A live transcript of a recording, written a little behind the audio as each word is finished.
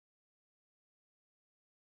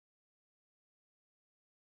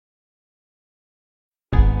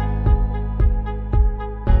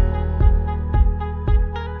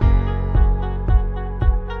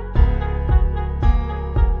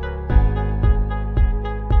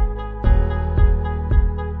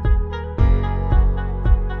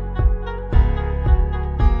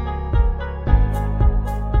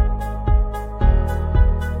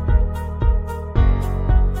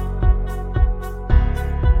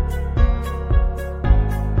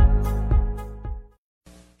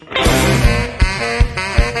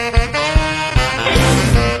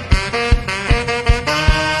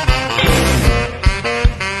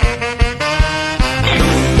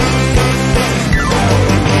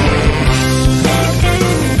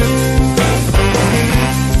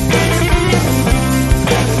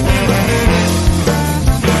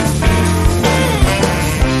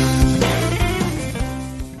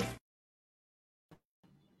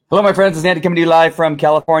Hello, my friends. It's Andy coming to you live from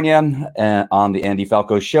California on the Andy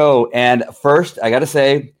Falco Show. And first, I got to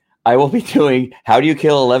say, I will be doing How Do You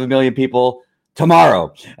Kill 11 Million People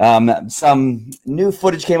tomorrow. Some new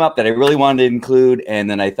footage came up that I really wanted to include, and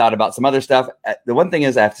then I thought about some other stuff. The one thing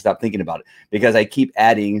is I have to stop thinking about it because I keep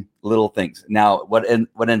adding little things. Now, what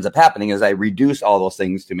ends up happening is I reduce all those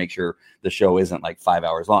things to make sure the show isn't like 5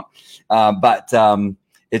 hours long. But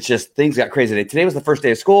it's just things got crazy. Today was the first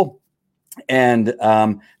day of school. And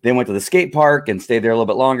then went to the skate park and stayed there a little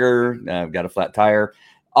bit longer. Got a flat tire.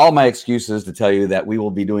 All my excuses to tell you that we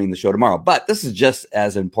will be doing the show tomorrow. But this is just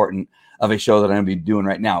as important of a show that I'm going to be doing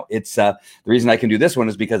right now. It's the reason I can do this one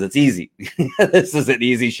is because it's easy. This is an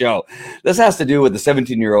easy show. This has to do with the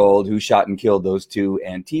 17-year-old who shot and killed those two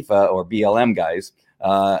Antifa or BLM guys.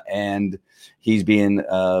 And he's being...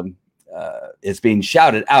 it's being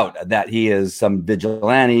shouted out that he is some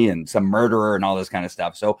vigilante and some murderer and all this kind of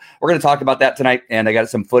stuff. So we're going to talk about that tonight. And I got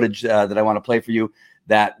some footage that I want to play for you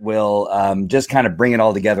that will just kind of bring it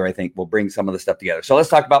all together. I think we'll bring some of the stuff together. So let's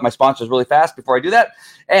talk about my sponsors really fast before I do that.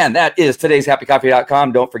 And that is today's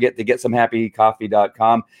happycoffee.com. Don't forget to get some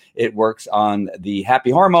happycoffee.com. It works on the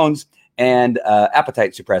happy hormones and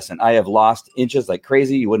appetite suppressant. I have lost inches like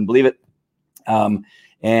crazy. You wouldn't believe it.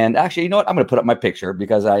 And actually, you know what? I'm going to put up my picture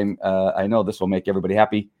because I know this will make everybody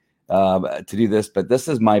happy to do this. But this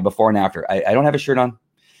is my before and after. I don't have a shirt on.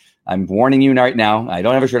 I'm warning you right now. I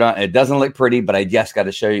don't have a shirt on. It doesn't look pretty, but I just got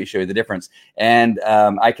to show you the difference. And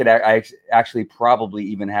I actually probably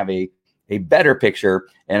even have a better picture,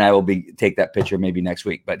 and I will take that picture maybe next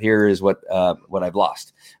week. But here is what I've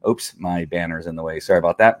lost. Oops, my banner's in the way. Sorry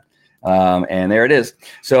about that. And there it is.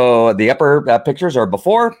 So the upper pictures are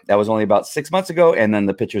before. That was only about 6 months ago. And then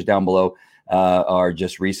the pictures down below are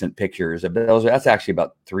just recent pictures. That's actually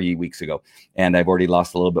about 3 weeks ago. And I've already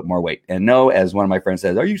lost a little bit more weight. And no, as one of my friends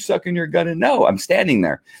says, are you sucking your gut? And no, I'm standing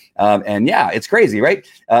there. And yeah, it's crazy, right?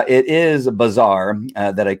 It is bizarre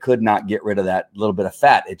that I could not get rid of that little bit of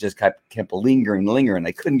fat. It just kept lingering.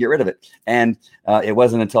 I couldn't get rid of it. And it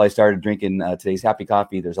wasn't until I started drinking today's Happy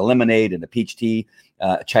Coffee. There's a lemonade and a peach tea.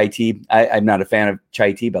 Chai tea. I'm not a fan of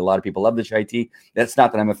chai tea, but a lot of people love the chai tea. That's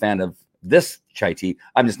not that I'm a fan of this chai tea.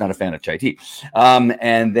 I'm just not a fan of chai tea.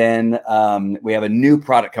 And then we have a new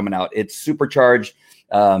product coming out. It's supercharged,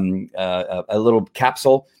 a little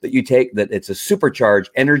capsule that you take that it's a supercharged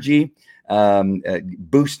energy,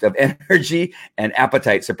 boost of energy and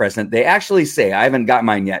appetite suppressant. They actually say, I haven't got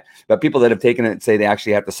mine yet, but people that have taken it say they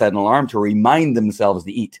actually have to set an alarm to remind themselves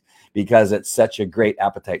to eat, because it's such a great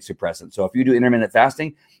appetite suppressant. So if you do intermittent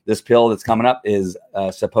fasting, this pill that's coming up is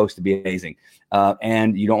supposed to be amazing.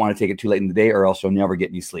 And you don't want to take it too late in the day or else you'll never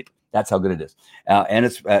get any sleep. That's how good it is. And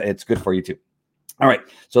it's good for you too. All right,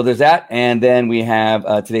 so there's that. And then we have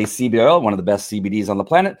today's CBD oil, one of the best CBDs on the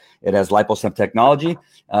planet. It has liposome technology,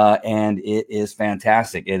 and it is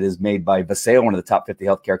fantastic. It is made by Viseo, one of the top 50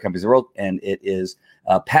 healthcare companies in the world, and it is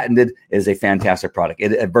patented. It is a fantastic product.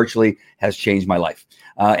 It virtually has changed my life.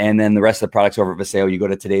 And then the rest of the products over at Viseo, you go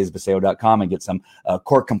to todaysviseo.com and get some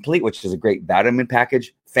Core Complete, which is a great vitamin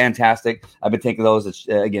package. Fantastic. I've been taking those.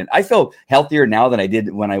 Again, I feel healthier now than I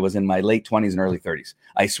did when I was in my late 20s and early 30s.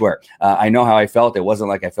 I swear. I know how I felt. It wasn't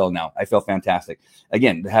like I feel now. I feel fantastic.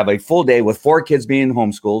 Again, to have a full day with 4 kids being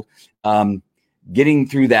homeschooled, getting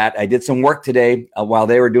through that. I did some work today while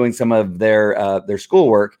they were doing some of their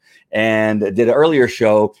schoolwork, and did an earlier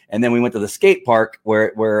show. And then we went to the skate park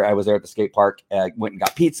where I was there at the skate park, went and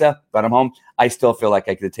got pizza, brought them home. I still feel like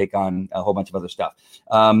I could take on a whole bunch of other stuff.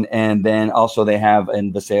 And then also they have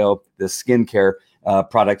in Viseo the skincare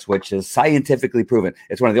products, which is scientifically proven.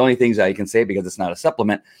 It's one of the only things I can say because it's not a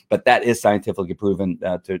supplement, but that is scientifically proven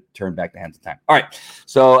to turn back the hands of time. All right.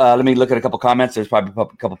 So let me look at a couple comments. There's probably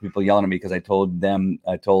a couple people yelling at me because I told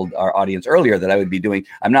our audience earlier that I would be doing,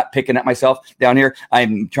 I'm not picking at myself down here.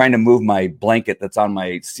 I'm trying to move my blanket that's on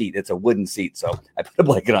my seat. It's a wooden seat. So I put a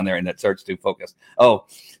blanket on there and it starts to focus. Oh,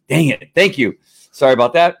 dang it. Thank you. Sorry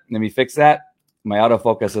about that. Let me fix that. My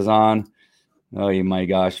autofocus is on. Oh my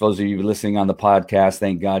gosh. Those of you listening on the podcast,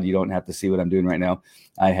 thank God you don't have to see what I'm doing right now.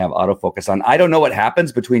 I have autofocus on. I don't know what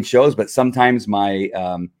happens between shows, but sometimes my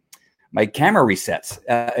camera resets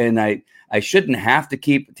and I shouldn't have to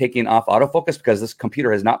keep taking off autofocus because this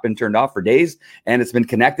computer has not been turned off for days and it's been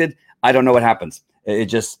connected. I don't know what happens. It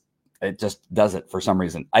just does it for some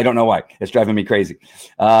reason. I don't know why. It's driving me crazy.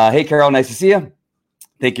 Hey, Carol, nice to see you.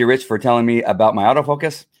 Thank you, Rich, for telling me about my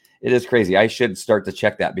autofocus. It is crazy. I should start to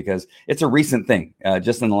check that because it's a recent thing.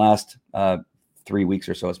 Just in the last 3 weeks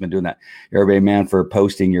or so. It's been doing that. You're a great man for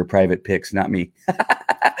posting your private pics, not me.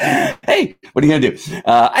 Hey, what are you gonna do?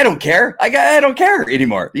 I don't care. I don't care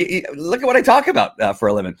anymore. Look at what I talk about for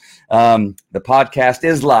a living. The podcast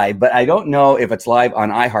is live, but I don't know if it's live on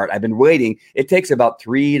iHeart. I've been waiting. It takes about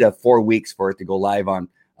 3 to 4 weeks for it to go live on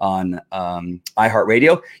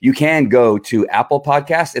iHeartRadio. You can go to Apple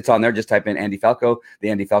Podcasts. It's on there. Just type in Andy Falco, the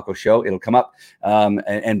Andy Falco Show. It'll come up.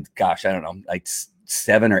 And gosh, I don't know, like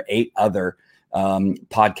 7 or 8 other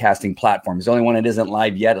podcasting platforms. The only one that isn't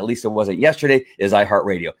live yet, at least it wasn't yesterday, is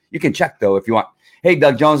iHeartRadio. You can check though if you want. Hey,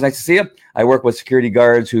 Doug Jones, nice to see you. I work with security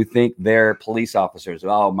guards who think they're police officers.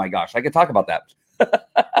 Oh my gosh, I could talk about that.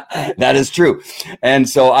 That is true. And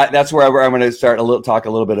so that's where I'm going to start talk a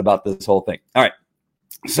little bit about this whole thing. All right.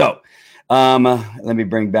 So let me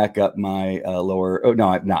bring back up my lower. Oh, no,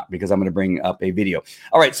 I'm not, because I'm going to bring up a video.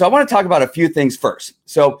 All right. So I want to talk about a few things first.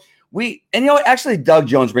 So actually, Doug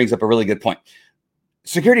Jones brings up a really good point.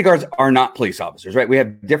 Security guards are not police officers, right? We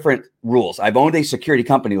have different rules. I've owned a security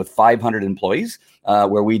company with 500 employees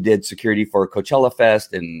where we did security for Coachella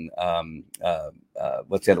Fest and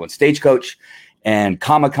what's the other one? Stagecoach and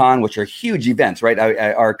Comic-Con, which are huge events, right?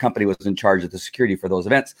 Our company was in charge of the security for those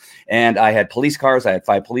events. And I had police cars. I had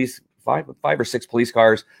five or six police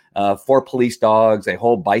cars, 4 police dogs, a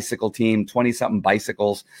whole bicycle team, 20-something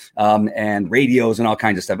bicycles, and radios and all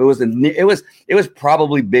kinds of stuff. It was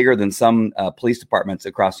probably bigger than some police departments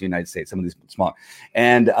across the United States, some of these small,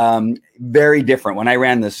 and very different. When I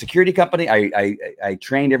ran the security company, I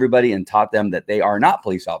trained everybody and taught them that they are not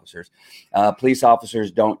police officers. Police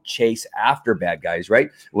officers don't chase after bad guys, right?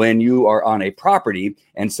 When you are on a property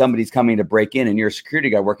and somebody's coming to break in and you're a security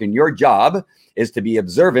guy working, your job is to be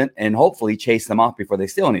observant and hopefully chase them off before they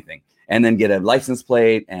steal anything, and then get a license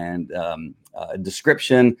plate and a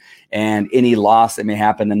description and any loss that may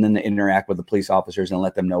happen, and then interact with the police officers and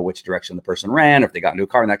let them know which direction the person ran, or if they got into a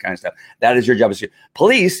car and that kind of stuff. That is your job.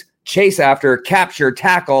 Police chase after, capture,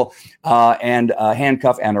 tackle, and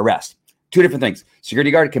handcuff and arrest. 2 different things.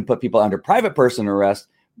 Security guard can put people under private person arrest,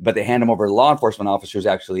 but they hand them over to law enforcement officers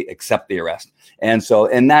actually accept the arrest. And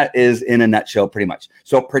that is in a nutshell pretty much.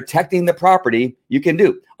 So protecting the property, you can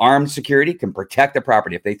do. Armed security can protect the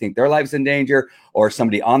property. If they think their life's in danger or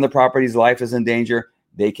somebody on the property's life is in danger,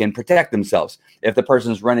 they can protect themselves. If the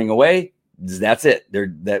person's running away, that's it. They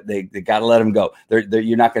got to let them go.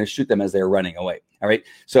 You're not going to shoot them as they're running away. All right.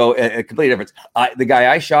 So a complete difference. The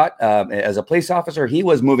guy I shot as a police officer, he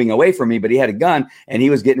was moving away from me, but he had a gun and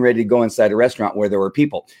he was getting ready to go inside a restaurant where there were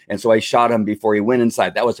people. And so I shot him before he went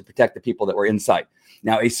inside. That was to protect the people that were inside.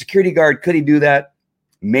 Now, a security guard, could he do that?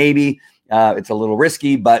 Maybe. It's a little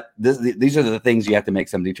risky, but these are the things you have to make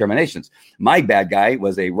some determinations. My bad guy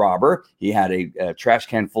was a robber. He had a trash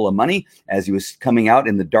can full of money. As he was coming out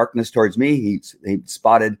in the darkness towards me, he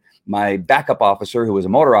spotted my backup officer, who was a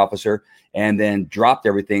motor officer, and then dropped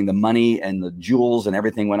everything. The money and the jewels and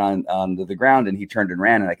everything went onto the ground, and he turned and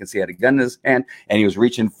ran. And I can see he had a gun in his hand, and he was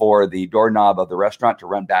reaching for the doorknob of the restaurant to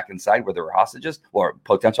run back inside where there were hostages or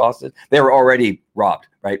potential hostages. They were already robbed,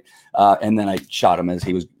 right? And then I shot him as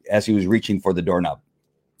he was reaching for the doorknob.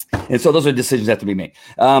 And so those are decisions that have to be made.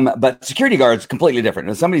 But security guards, completely different.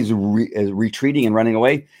 If somebody's retreating and running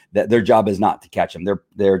away, that their job is not to catch them.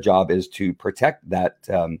 Their job is to protect that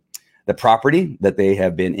the property that they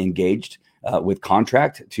have been engaged with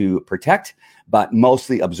contract to protect, but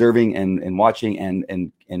mostly observing and watching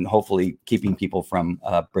and hopefully keeping people from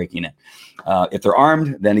breaking in. If they're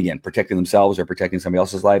armed, then again, protecting themselves or protecting somebody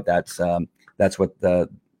else's life. That's what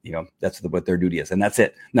what their duty is, and that's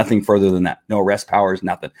it. Nothing further than that. No arrest powers,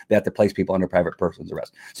 nothing. They have to place people under private person's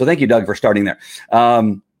arrest. So thank you, Doug, for starting there.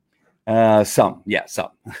 Some. That's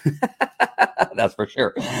for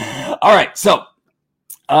sure. All right, so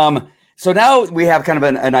now we have kind of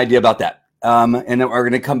an idea about that. And then we're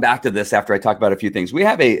going to come back to this after I talk about a few things. We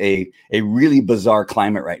have a really bizarre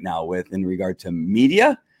climate right now in regard to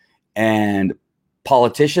media and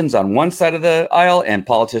politicians on one side of the aisle and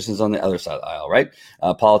politicians on the other side of the aisle, right?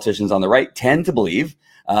 Politicians on the right tend to believe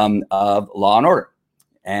of law and order,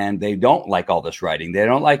 and they don't like all this rioting. They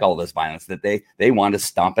don't like all this violence, that they want to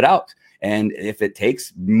stomp it out. And if it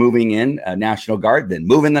takes moving in a National Guard, then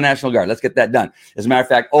move in the National Guard. Let's get that done. As a matter of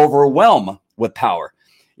fact, overwhelm with power.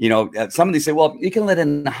 Some of these say, well, you can let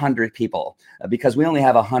in 100 people because we only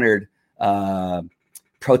have 100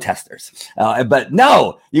 protesters. But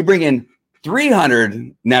no, you bring in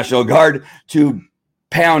 300 National Guard to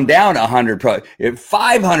pound down 100,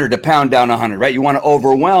 500 to pound down 100, right? You want to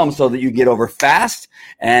overwhelm so that you get over fast,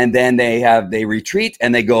 and then they retreat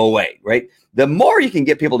and they go away, right? the more you can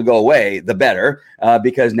get people to go away, the better,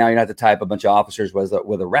 because now you're not the type of bunch of officers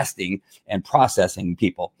with arresting and processing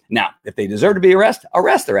people. Now, if they deserve to be arrested,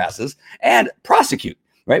 arrest their asses and prosecute.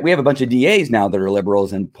 Right, we have a bunch of DAs now that are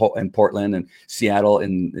liberals in Portland and Seattle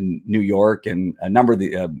and New York and a number of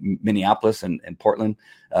the Minneapolis and Portland.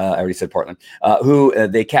 I already said Portland. Who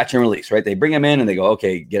they catch and release. Right, they bring them in and they go,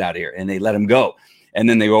 okay, get out of here, and they let them go, and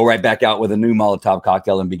then they go right back out with a new Molotov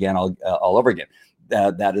cocktail and begin all over again.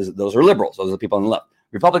 Those are liberals. Those are the people on the left.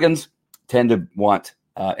 Republicans tend to want,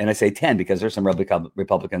 and I say tend because there's some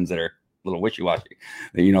Republicans that are a little wishy-washy.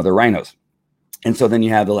 They're rhinos. And so then you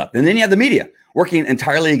have the left. And then you have the media working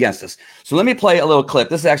entirely against us. So let me play a little clip.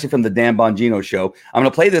 This is actually from the Dan Bongino show. I'm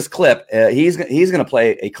going to play this clip. He's going to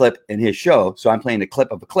play a clip in his show. So I'm playing a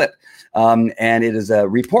clip of a clip. And it is a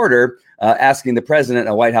reporter asking the president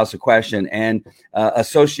at White House a question and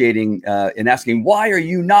associating and asking, why are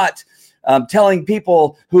you not telling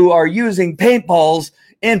people who are using paintballs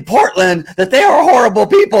in Portland that they are horrible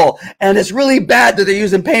people? And it's really bad that they're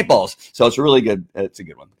using paintballs. So it's really good. It's a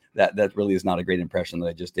good one. That really is not a great impression that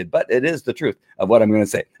I just did, but it is the truth of what I'm going to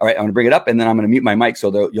say. All right, I'm going to bring it up, and then I'm going to mute my mic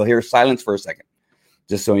so you'll hear silence for a second.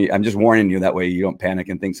 I'm just warning you, that way you don't panic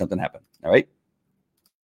and think something happened. All right?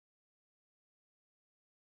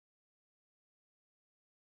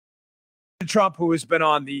 Trump, who has been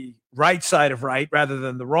on the right side of right rather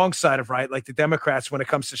than the wrong side of right, like the Democrats when it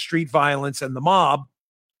comes to street violence and the mob,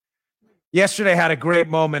 yesterday had a great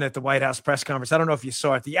moment at the White House press conference. I don't know if you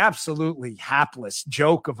saw it. The absolutely hapless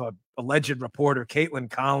joke of a alleged reporter, Caitlin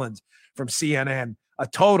Collins from CNN, a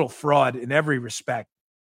total fraud in every respect.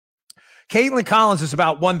 Caitlin Collins is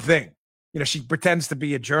about one thing. She pretends to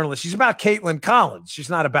be a journalist. She's about Caitlin Collins. She's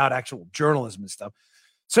not about actual journalism and stuff.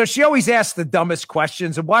 So she always asks the dumbest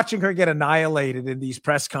questions, and watching her get annihilated in these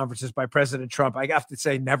press conferences by President Trump, I have to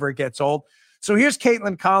say, never gets old. So here's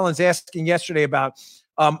Caitlin Collins asking yesterday about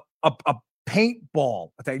a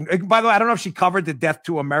paintball thing. By the way, I don't know if she covered the Death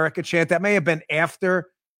to America chant. That may have been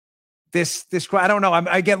after this. I don't know.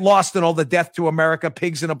 I get lost in all the Death to America,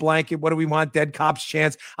 pigs in a blanket, what do we want, dead cops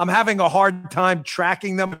chants. I'm having a hard time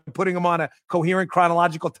tracking them and putting them on a coherent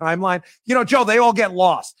chronological timeline. Joe, they all get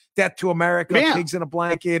lost. Death to America, pigs in a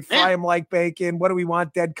blanket, fry them like bacon. What do we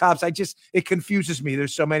want, dead cops? It confuses me.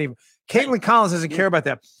 There's so many of them. Caitlin Collins doesn't care about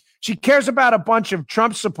that. She cares about a bunch of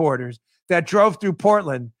Trump supporters that drove through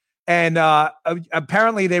Portland. And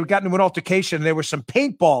apparently they got into an altercation and there were some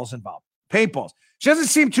paintballs involved. Paintballs. She doesn't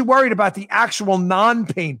seem too worried about the actual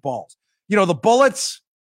non-paintballs. The bullets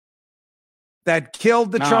that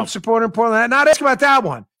killed the Trump supporter in Portland. Not asking about that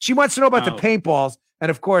one. She wants to know about the paintballs.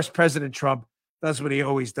 And of course, President Trump does what he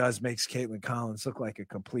always does, makes Caitlin Collins look like a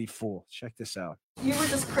complete fool. Check this out. You were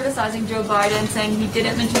just criticizing Joe Biden, saying he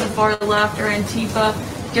didn't mention the far left or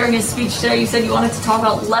Antifa during his speech today. You said you wanted to talk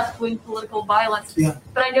about left-wing political violence. Yeah.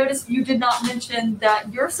 But I noticed you did not mention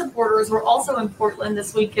that your supporters were also in Portland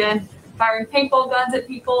this weekend, firing paintball guns at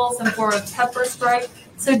people, some form of pepper spray.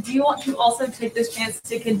 So do you want to also take this chance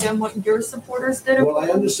to condemn what your supporters did? Well, I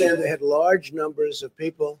understand they had large numbers of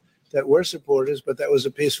people that were supporters, but that was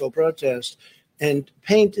a peaceful protest. And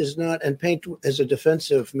paint is a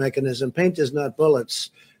defensive mechanism. Paint is not bullets.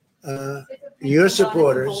 Your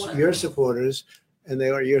supporters, and they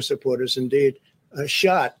are your supporters indeed,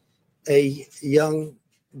 shot a young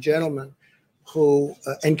gentleman who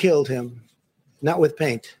and killed him, not with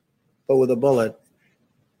paint, but with a bullet.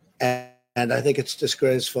 And I think it's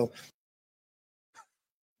disgraceful.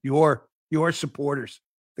 Your supporters,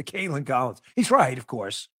 the Caitlin Collins. He's right, of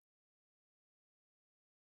course.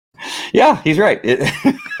 Yeah, he's right.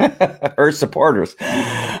 Her supporters.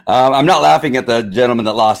 I'm not laughing at the gentleman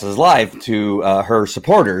that lost his life to her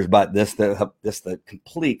supporters, but the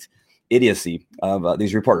complete idiocy of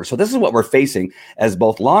these reporters. So this is what we're facing as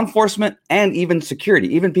both law enforcement and even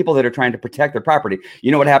security, even people that are trying to protect their property.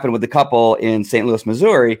 You know what happened with the couple in St. Louis,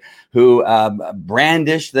 Missouri, who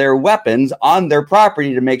brandished their weapons on their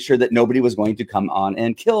property to make sure that nobody was going to come on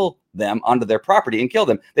and kill them onto their property and kill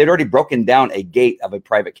them. They'd already broken down a gate of a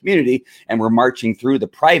private community and were marching through the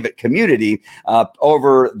private community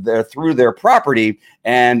through their property.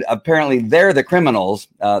 And apparently they're the criminals,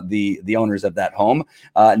 the owners of that home,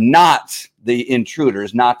 not the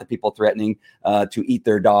intruders, not the people threatening to eat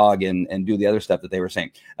their dog and do the other stuff that they were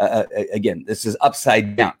saying. Again, this is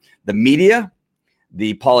upside down. The media,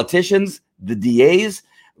 the politicians, the DAs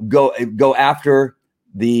go after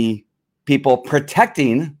the people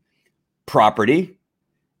protecting property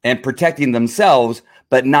and protecting themselves,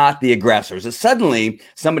 but not the aggressors. So suddenly,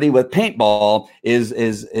 somebody with paintball is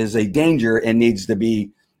a danger and needs to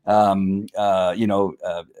be,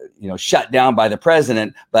 shut down by the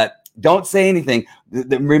president. But Don't say anything.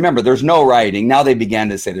 Remember, there's no rioting. Now they began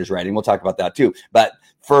to say there's rioting. We'll talk about that too. But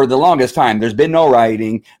for the longest time, there's been no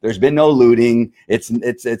rioting. There's been no looting. It's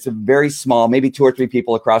a very small, maybe 2 or 3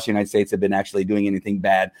 people across the United States have been actually doing anything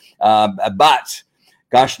bad. But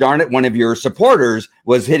gosh darn it, one of your supporters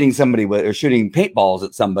was hitting somebody or shooting paintballs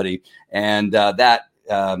at somebody, and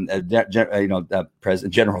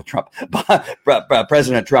General Trump,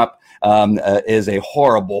 President Trump is a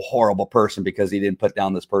horrible, horrible person because he didn't put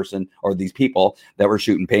down this person or these people that were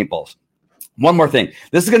shooting paintballs. One more thing.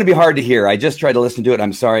 This is going to be hard to hear. I just tried to listen to it.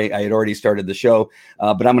 I'm sorry. I had already started the show,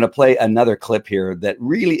 but I'm going to play another clip here that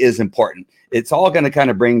really is important. It's all going to kind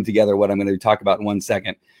of bring together what I'm going to talk about in 1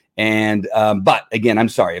 second. And but again, I'm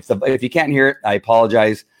sorry. If you can't hear it, I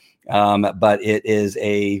apologize. But it is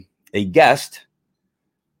a guest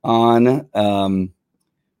on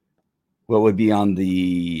what would be on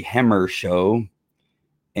the Hemmer show.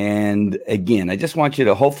 And again, I just want you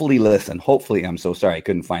to hopefully listen. Hopefully, I'm so sorry I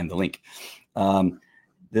couldn't find the link.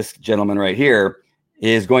 This gentleman right here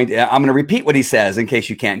is I'm going to repeat what he says in case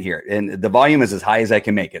you can't hear it. And the volume is as high as I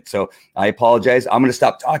can make it. So I apologize. I'm going to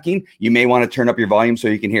stop talking. You may want to turn up your volume so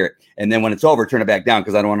you can hear it. And then when it's over, turn it back down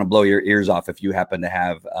because I don't want to blow your ears off if you happen to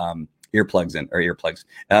have earplugs in or earplugs,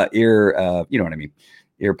 you know what I mean?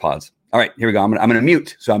 Earpods. All right, here we go. I'm going to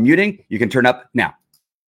mute. So I'm muting. You can turn up now.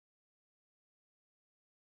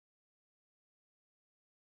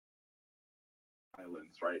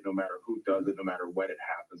 Right? No matter who does it, no matter when it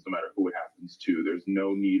happens, no matter who it happens to, there's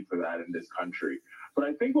no need for that in this country. But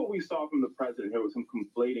I think what we saw from the president here was him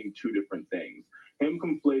conflating 2 different things. Him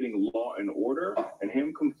conflating law and order and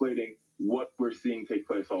him conflating what we're seeing take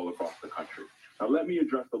place all across the country. Now, let me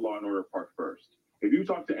address the law and order part first. If you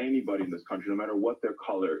talk to anybody in this country, no matter what their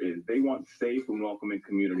color is, they want safe and welcoming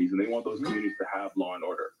communities, and they want those communities to have law and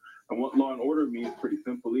order. And what law and order means pretty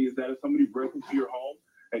simply is that if somebody breaks into your home,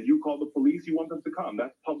 and you call the police, you want them to come.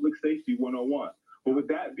 That's public safety 101. But with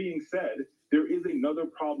that being said, there is another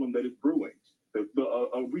problem that is brewing.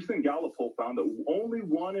 A recent Gallup poll found that only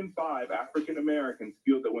 1 in 5 African Americans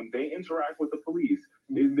feel that when they interact with the police,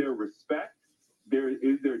 is there respect,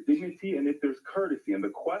 is there dignity, and if there's courtesy. And the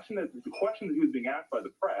question that he was being asked by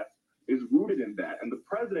the press is rooted in that. And the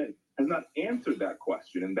president has not answered that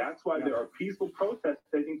question. And that's why there are peaceful protests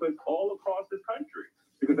taking place all across this country.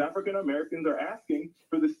 Because African Americans are asking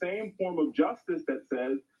for the same form of justice that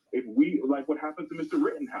says, if we, like what happened to Mr.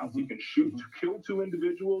 Rittenhouse, you can kill 2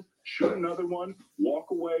 individuals, shoot another one,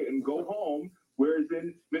 walk away and go home. Whereas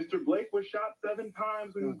in Mr. Blake was shot 7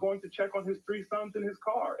 times when he was going to check on his 3 sons in his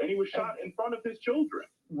car, and he was shot in front of his children.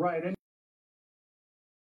 Right. And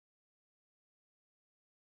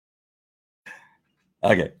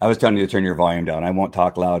Okay, I was telling you to turn your volume down. I won't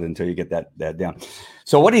talk loud until you get that down.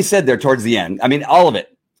 So what he said there towards the end, I mean, all of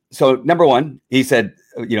it. So number one, he said,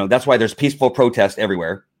 that's why there's peaceful protest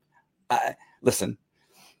everywhere. Listen,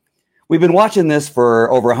 we've been watching this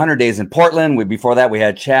for over 100 days in Portland. Before that, we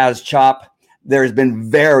had Chaz Chop. There's been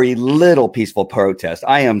very little peaceful protest.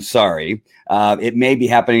 I am sorry. It may be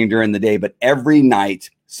happening during the day, but every night,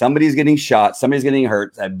 somebody's getting shot, somebody's getting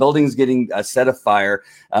hurt, a building's getting set afire,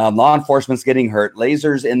 law enforcement's getting hurt,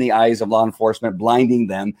 lasers in the eyes of law enforcement, blinding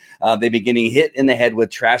them. They've been getting hit in the head with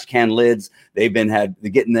trash can lids. They've been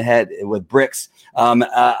get in the head with bricks. I'm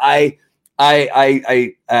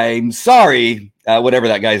sorry, whatever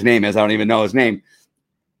that guy's name is. I don't even know his name.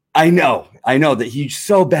 I know that he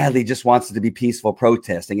so badly just wants it to be peaceful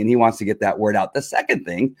protesting, and he wants to get that word out. The second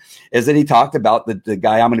thing is that he talked about the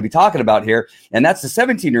guy I'm going to be talking about here, and that's the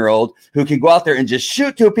 17-year-old who can go out there and just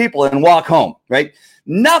shoot 2 people and walk home, right?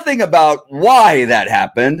 Nothing about why that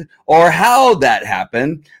happened or how that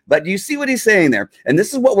happened, but you see what he's saying there? And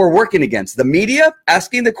this is what we're working against. The media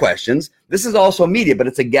asking the questions. This is also media, but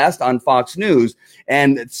it's a guest on Fox News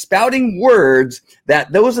and spouting words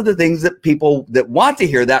that those are the things that people that want to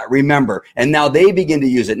hear that remember. And now they begin to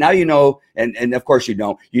use it. Now you know, and of course you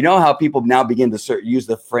know how people now begin to use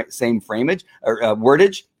the same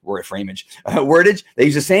wordage. They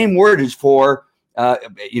use the same wordage for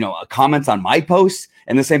comments on my posts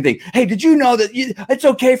and the same thing. Hey, did you know that it's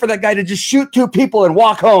okay for that guy to just shoot 2 people and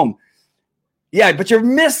walk home? Yeah, but you're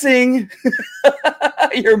missing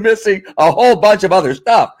a whole bunch of other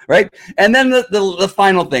stuff, right? And then the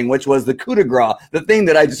final thing, which was the coup de grace, the thing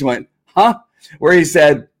that I just went, huh? Where he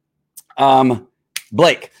said,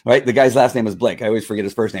 Blake, right? The guy's last name is Blake. I always forget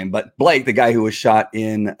his first name, but Blake, the guy who was shot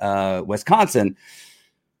in Wisconsin,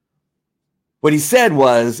 what he said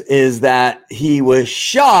is that he was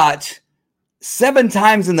shot 7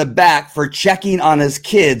 times in the back for checking on his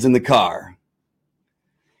kids in the car.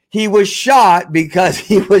 He was shot because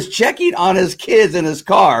he was checking on his kids in his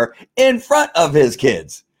car in front of his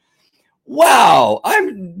kids. Wow,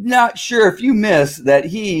 I'm not sure if you missed that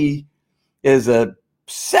he is a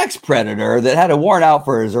sex predator that had a warrant out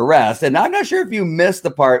for his arrest. And I'm not sure if you missed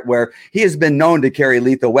the part where he has been known to carry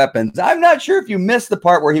lethal weapons. I'm not sure if you missed the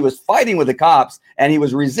part where he was fighting with the cops and he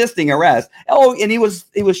was resisting arrest. Oh, and he was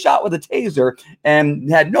shot with a taser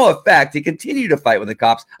and had no effect. He continued to fight with the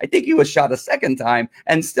cops. I think he was shot a second time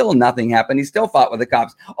and still nothing happened. He still fought with the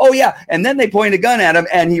cops. Oh yeah, and then they pointed a gun at him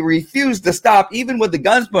and he refused to stop, even with the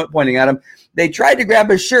guns pointing at him. They tried to grab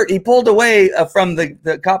his shirt. He pulled away from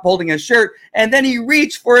the cop holding his shirt, and then he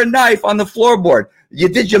reached for a knife on the floorboard.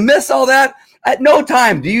 Did you miss all that? At no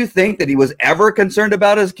time do you think that he was ever concerned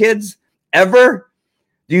about his kids? Ever?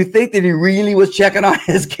 Do you think that he really was checking on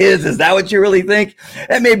his kids? Is that what you really think?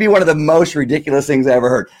 That may be one of the most ridiculous things I ever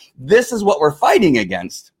heard. This is what we're fighting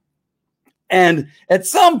against. And at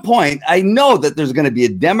some point, I know that there's going to be a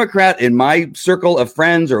Democrat in my circle of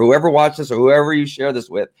friends or whoever watches this or whoever you share this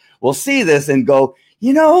with will see this and go,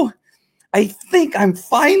 you know, I think I'm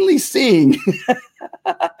finally seeing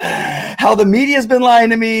how the media has been lying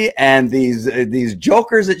to me, and these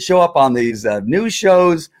jokers that show up on these news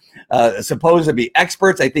shows, supposed to be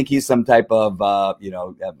experts. I think he's some type of a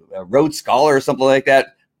Rhodes Scholar or something like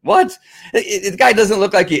that. What? The guy doesn't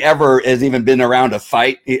look like he ever has even been around a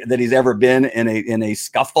fight, that he's ever been in a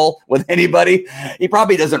scuffle with anybody. He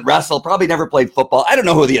probably doesn't wrestle, probably never played football. I don't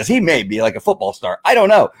know who he is. He may be like a football star. I don't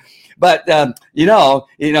know. But, he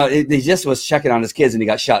just was checking on his kids and he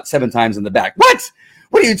got shot 7 times in the back. What?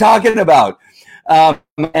 What are you talking about?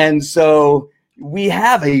 And so we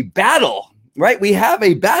have a battle, right? We have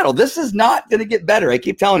a battle. This is not going to get better. I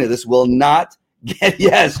keep telling you, this will not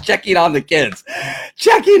checking on the kids.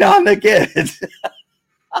 Checking on the kids.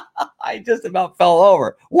 I just about fell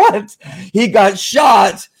over. What? He got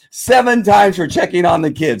shot 7 times for checking on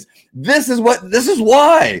the kids. This is why.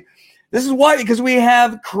 This is why, because we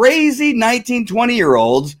have crazy 19,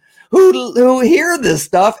 20-year-olds who hear this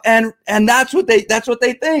stuff and that's what they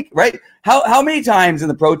think, right? How many times in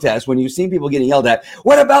the protests when you've seen people getting yelled at,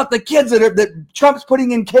 what about the kids that Trump's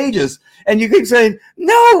putting in cages? And you keep saying,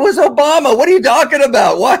 no, it was Obama. What are you talking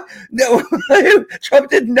about? What? No, Trump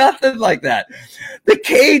did nothing like that. The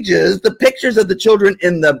cages, the pictures of the children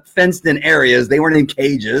in the fenced-in areas, they weren't in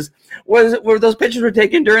cages. Were those pictures were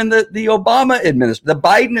taken during the Obama administration, the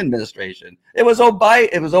Biden administration. It was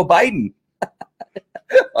Biden.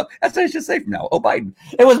 That's what I should say from now. Biden.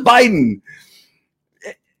 It was Biden.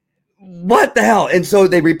 What the hell? And so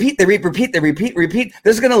they repeat. This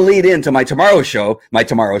is going to lead into my tomorrow show.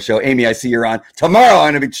 Amy, I see you're on. Tomorrow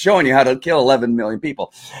I'm going to be showing you how to kill 11 million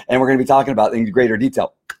people. And we're going to be talking about it in greater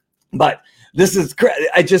detail. But this is,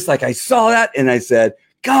 I saw that and I said,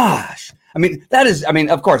 gosh,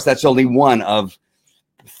 of course, that's only one of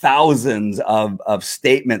thousands of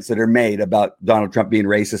statements that are made about Donald Trump being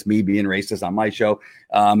racist, me being racist on my show,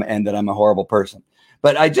 and that I'm a horrible person.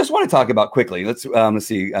 But I just want to talk about quickly. Let's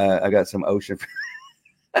see. I got some ocean.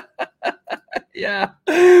 Yeah.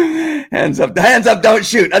 Hands up, don't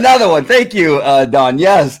shoot. Another one. Thank you, Don.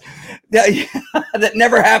 Yes. Yeah, that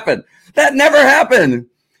never happened.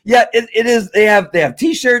 Yet it is, they have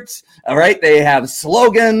t-shirts. All right. They have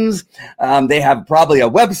slogans. They have probably a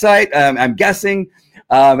website. I'm guessing.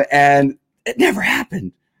 And it never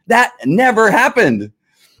happened. That never happened.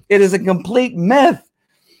 It is a complete myth.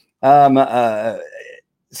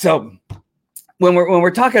 So when we're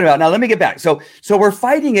talking about, now let me get back. So we're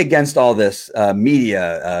fighting against all this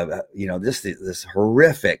media, this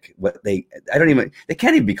horrific, they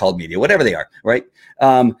can't even be called media, whatever they are, right?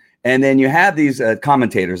 And then you have these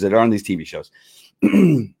commentators that are on these TV shows.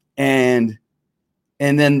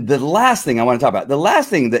 And then the last thing I want to talk about, the last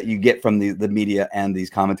thing that you get from the media and these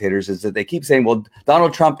commentators is that they keep saying, well,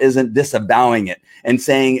 Donald Trump isn't disavowing it and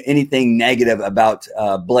saying anything negative about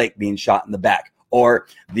Blake being shot in the back or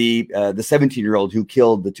the 17-year-old who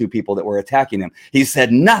killed the 2 people that were attacking him. He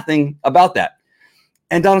said nothing about that.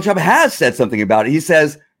 And Donald Trump has said something about it. He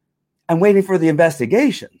says, I'm waiting for the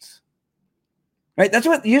investigations. Right? That's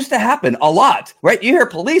what used to happen a lot, right? You hear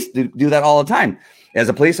police do that all the time. As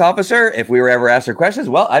a police officer, if we were ever asked their questions,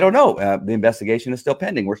 well, I don't know. The investigation is still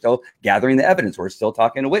pending. We're still gathering the evidence. We're still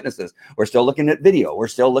talking to witnesses. We're still looking at video. We're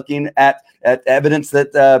still looking at evidence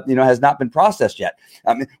that has not been processed yet.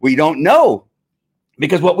 We don't know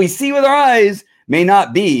because what we see with our eyes may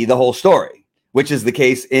not be the whole story, which is the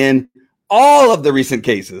case in all of the recent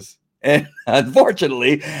cases. And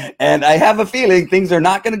unfortunately, and I have a feeling things are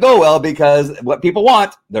not going to go well because what people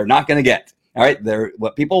want, they're not going to get. All right.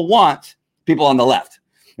 What people want, people on the left,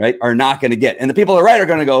 right, are not going to get. And the people on the right are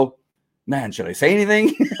going to go, man, should I say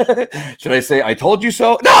anything? Should I say I told you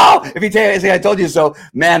so? No. If you say I told you so,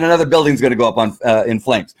 man, another building's going to go up on in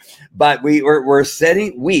flames. But we're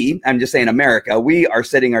setting. I'm just saying, America. We are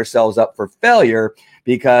setting ourselves up for failure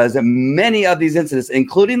because many of these incidents,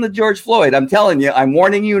 including the George Floyd, I'm telling you, I'm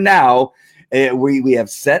warning you now. We have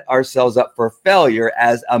set ourselves up for failure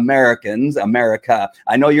as Americans, America.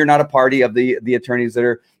 I know you're not a party of the attorneys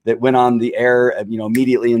that went on the air,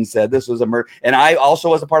 immediately and said this was a murder. And I also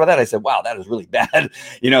was a part of that. I said, wow, that is really bad.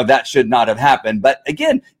 That should not have happened. But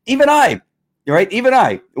again, even I,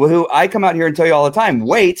 who I come out here and tell you all the time,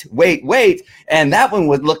 wait. And that one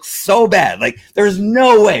would look so bad. Like there's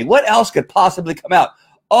no way. What else could possibly come out?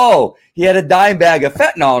 Oh, he had a dime bag of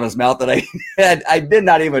fentanyl in his mouth that I did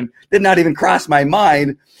not even cross my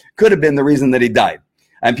mind. Could have been the reason that he died.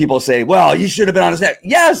 And people say, well, you should have been on his neck.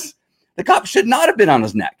 Yes, the cop should not have been on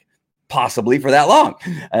his neck, possibly for that long.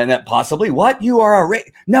 And that possibly what? You are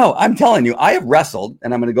No, I'm telling you, I have wrestled,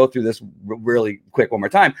 and I'm going to go through this really quick one more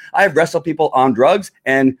time. I have wrestled people on drugs.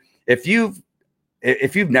 And if you've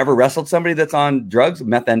never wrestled somebody that's on drugs,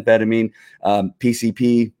 methamphetamine,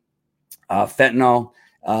 PCP, fentanyl,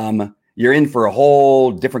 you're in for a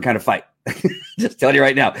whole different kind of fight. Just telling you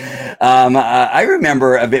right now. I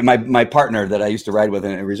remember a bit my partner that I used to ride with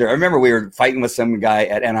in reserve. I remember we were fighting with some guy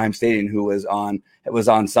at Anaheim Stadium who was on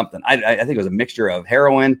something. I think it was a mixture of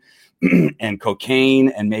heroin and cocaine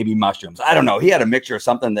and maybe mushrooms. I don't know. He had a mixture of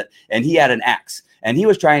something and he had an axe and he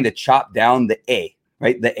was trying to chop down the A,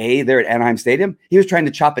 right? The A there at Anaheim Stadium. He was trying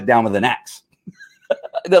to chop it down with an axe.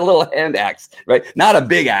 The little hand axe, right? Not a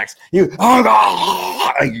big axe.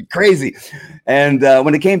 Crazy. And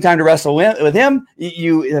when it came time to wrestle with him,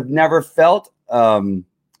 you have never felt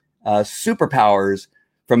superpowers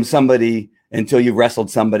from somebody until you've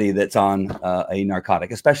wrestled somebody that's on a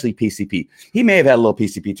narcotic, especially PCP. He may have had a little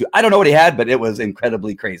PCP too. I don't know what he had, but it was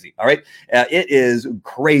incredibly crazy. All right. It is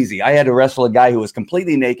crazy. I had to wrestle a guy who was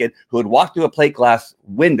completely naked, who had walked through a plate glass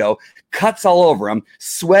window, cuts all over him,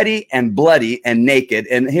 sweaty and bloody and naked.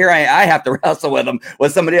 And here I have to wrestle with him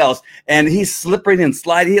with somebody else. And he's slippery and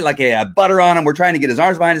sliding. He had like a butter on him. We're trying to get his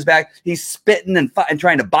arms behind his back. He's spitting and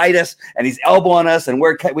trying to bite us. And he's elbowing us. And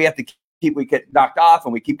we have to we get knocked off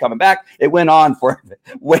and we keep coming back. It went on for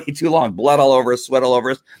way too long. Blood all over us, sweat all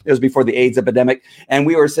over us. It was before the AIDS epidemic. And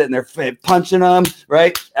we were sitting there punching him,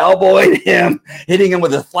 right? Elbowing him, hitting him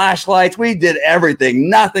with the flashlights. We did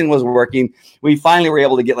everything. Nothing was working. We finally were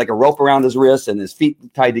able to get like a rope around his wrists and his feet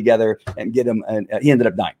tied together and get him. And he ended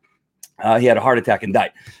up dying. He had a heart attack and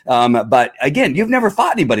died. But again, you've never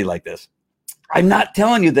fought anybody like this. I'm not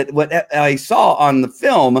telling you that what I saw on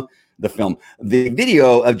the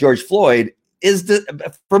video of George Floyd is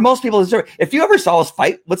for most people. If you ever saw us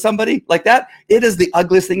fight with somebody like that, it is the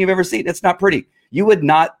ugliest thing you've ever seen. It's not pretty. You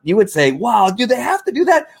would say, wow, do they have to do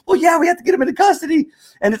that? Well, yeah, we have to get him into custody.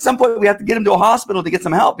 And at some point we have to get him to a hospital to get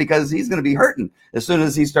some help because he's going to be hurting as soon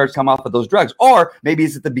as he starts coming off of those drugs. Or maybe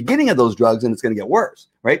it's at the beginning of those drugs and it's going to get worse,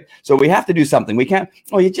 right? So we have to do something. We can't,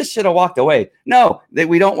 you just should have walked away. No,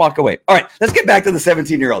 we don't walk away. All right, let's get back to the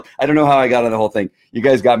 17-year-old. I don't know how I got on the whole thing. You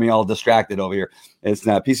guys got me all distracted over here. It's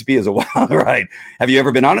not, PCP is a wild ride. Have you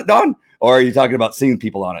ever been on it, Dawn? Or are you talking about seeing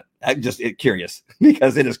people on it? I'm just curious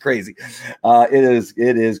because it is crazy. It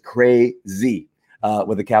is crazy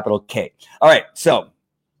with a capital K. All right. So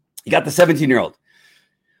you got the 17-year-old.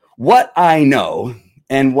 What I know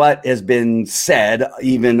and what has been said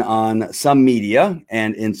even on some media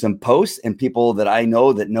and in some posts and people that I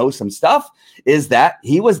know that know some stuff is that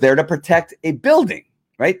he was there to protect a building,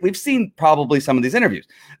 right? We've seen probably some of these interviews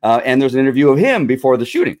and there's an interview of him before the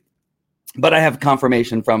shooting. But I have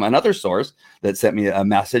confirmation from another source that sent me a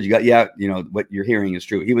message. What you're hearing is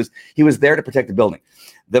true. He was there to protect the building.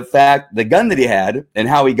 The gun that he had and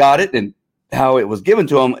how he got it and how it was given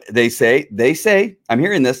to him, they say, I'm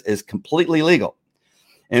hearing this, is completely legal.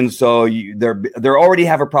 And so they already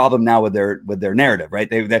have a problem now with their narrative, right?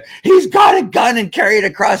 He's got a gun and carried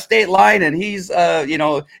it across state line, and he's a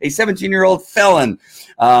 17-year-old felon.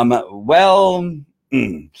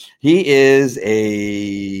 He is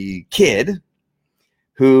a kid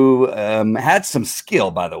who had some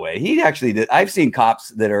skill, by the way. He actually did. I've seen cops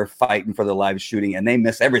that are fighting for their lives shooting, and they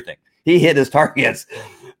miss everything. He hit his targets.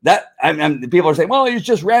 People are saying, well, he's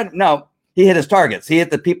just random. No, he hit his targets. He hit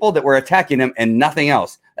the people that were attacking him and nothing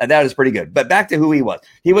else. That is pretty good. But back to who he was.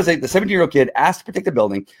 He was the 17-year-old kid asked to protect the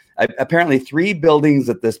building. Apparently 3 buildings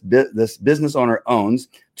that this business owner owns.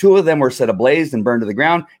 2 of them were set ablaze and burned to the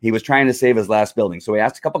ground. He was trying to save his last building. So he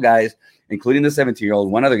asked a couple guys, including the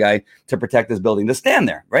 17-year-old, one other guy, to protect this building, to stand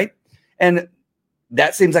there, right? And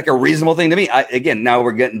that seems like a reasonable thing to me. Now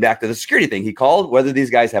we're getting back to the security thing. He called whether these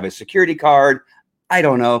guys have a security card. I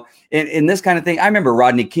don't know. In this kind of thing, I remember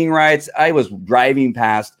Rodney King riots. I was driving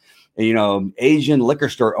past, Asian liquor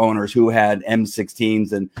store owners who had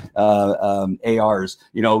M16s and ARs,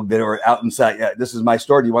 that were out inside. Yeah, this is my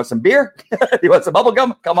store. Do you want some beer? Do you want some bubble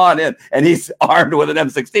gum? Come on in. And he's armed with an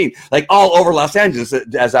M16, like all over Los Angeles.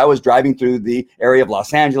 As I was driving through the area of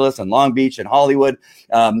Los Angeles and Long Beach and Hollywood,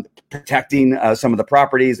 protecting some of the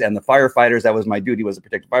properties and the firefighters. That was my duty, was to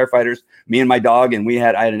protect the firefighters. Me and my dog, and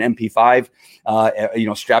I had an MP5,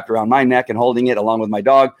 strapped around my neck and holding it along with my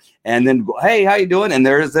dog. And then, hey, how you doing? And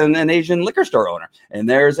there's an Asian liquor store owner, and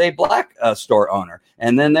there's a black store owner,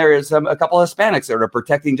 and then there is a couple of Hispanics that are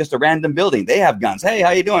protecting just a random building. They have guns. Hey,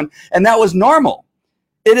 how you doing? And that was normal.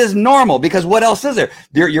 It is normal, because what else is there?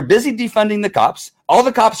 You're busy defunding the cops. All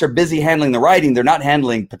the cops are busy handling the rioting. They're not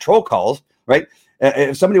handling patrol calls, right?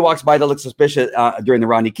 If somebody walks by that looks suspicious during the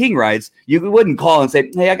Rodney King riots, you wouldn't call and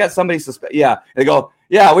say, hey, I got somebody suspicious. Yeah. They go,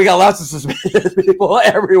 yeah, we got lots of suspicious people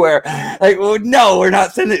everywhere. Like, well, no, we're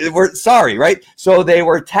not sending, we're sorry, right? So they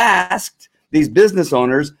were tasked, these business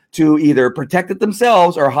owners, to either protect it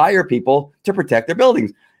themselves or hire people to protect their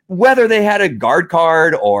buildings. Whether they had a guard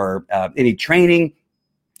card or any training,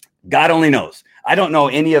 God only knows. I don't know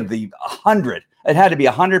any of the 100. It had to be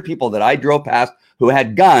 100 people that I drove past who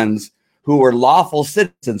had guns, who were lawful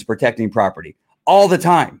citizens protecting property all the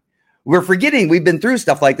time. We're forgetting we've been through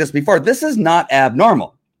stuff like this before. This is not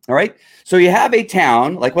abnormal. All right. So you have a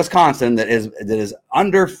town like Wisconsin that is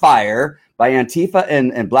under fire by Antifa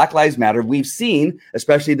and Black Lives Matter. We've seen,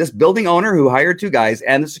 especially this building owner who hired 2 guys,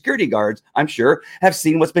 and the security guards, I'm sure, have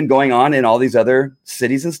seen what's been going on in all these other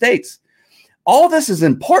cities and states. All this is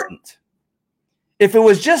important. If it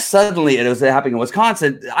was just suddenly it was happening in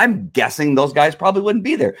Wisconsin, I'm guessing those guys probably wouldn't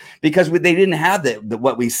be there, because they didn't have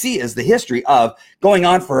what we see as the history of going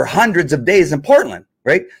on for hundreds of days in Portland,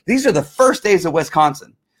 right? These are the first days of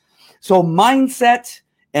Wisconsin. So mindset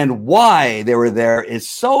and why they were there is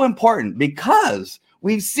so important, because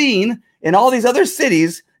we've seen in all these other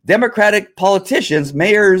cities, Democratic politicians,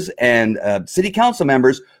 mayors, and city council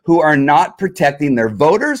members who are not protecting their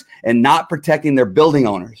voters and not protecting their building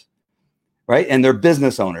owners. Right? And they're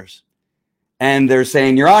business owners. And they're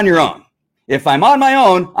saying, you're on your own. If I'm on my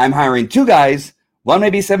own, I'm hiring 2 guys. One may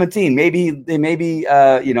be 17. Maybe he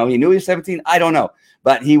knew he was 17. I don't know.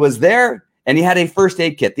 But he was there, and he had a first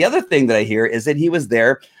aid kit. The other thing that I hear is that he was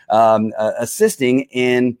there assisting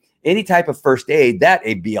in any type of first aid that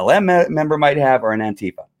a BLM member might have, or an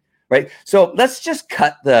Antifa. Right. So let's just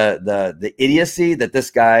cut the idiocy that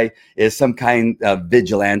this guy is some kind of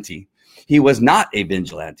vigilante. He was not a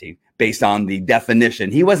vigilante. Based on the definition,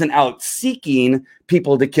 he wasn't out seeking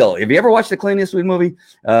people to kill. Have you ever watched the Clint Eastwood movie,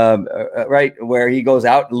 right, where he goes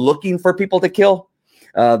out looking for people to kill?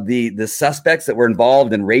 The suspects that were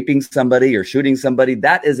involved in raping somebody or shooting somebody,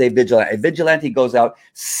 that is a vigilante. A vigilante goes out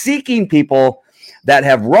seeking people that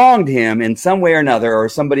have wronged him in some way or another, or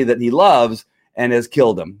somebody that he loves and has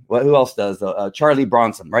killed him. Well, who else does? Charlie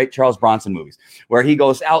Bronson, right? Charles Bronson movies, where he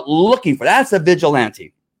goes out looking for. That's a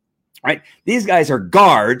vigilante, right? These guys are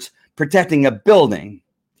guards protecting a building.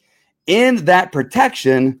 In that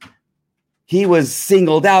protection, he was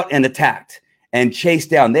singled out and attacked and chased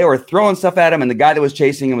down. They were throwing stuff at him, and the guy that was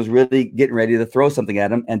chasing him was really getting ready to throw something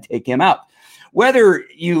at him and take him out. Whether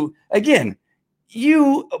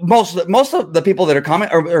most of the people that are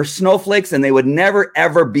commenting are snowflakes, and they would never,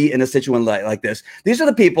 ever be in a situation like this. These are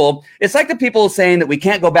the people, it's like the people saying that we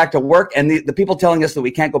can't go back to work, and the people telling us that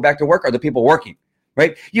we can't go back to work are the people working,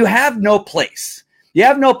 right? You have no place. You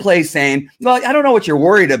have no place saying, well, I don't know what you're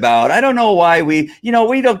worried about. I don't know why we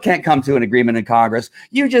can't come to an agreement in Congress.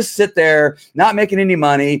 You just sit there, not making any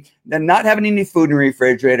money, and not having any food in the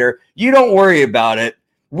refrigerator. You don't worry about it.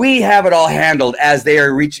 We have it all handled, as they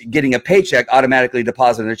are getting a paycheck automatically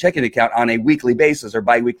deposited in their checking account on a weekly basis or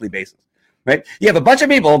bi-weekly basis, right? You have a bunch of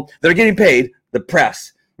people that are getting paid, the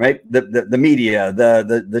press, right? The media,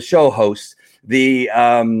 the show hosts, the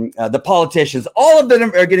politicians, all of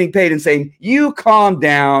them are getting paid and saying, you calm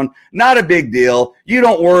down, not a big deal. You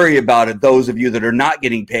don't worry about it, those of you that are not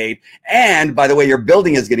getting paid. And by the way, your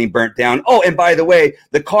building is getting burnt down. Oh, and by the way,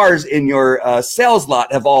 the cars in your sales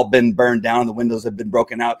lot have all been burned down. The windows have been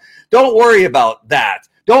broken out. Don't worry about that.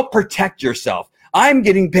 Don't protect yourself. I'm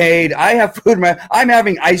getting paid. I have food. I'm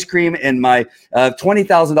having ice cream in my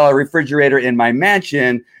 $20,000 refrigerator in my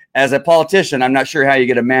mansion. As a politician, I'm not sure how you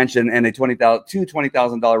get a mansion and two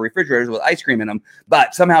 $20,000 refrigerators with ice cream in them,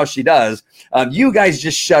 but somehow she does. You guys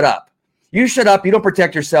just shut up. You shut up. You don't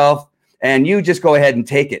protect yourself, and you just go ahead and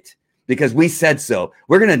take it because we said so.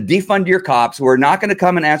 We're going to defund your cops. We're not going to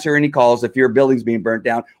come and answer any calls if your building's being burnt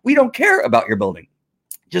down. We don't care about your building.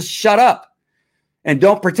 Just shut up and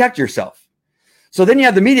don't protect yourself. So then you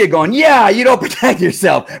have the media going, yeah, you don't protect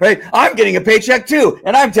yourself, right? I'm getting a paycheck too,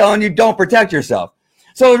 and I'm telling you, don't protect yourself.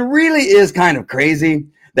 So it really is kind of crazy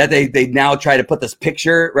that they now try to put this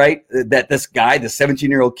picture, right? That this guy, the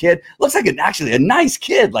 17-year-old kid, looks like actually a nice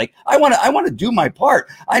kid. Like, I want to do my part.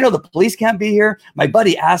 I know the police can't be here. My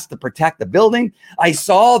buddy asked to protect the building. I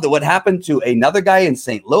saw that what happened to another guy in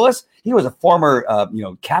St. Louis. He was a former,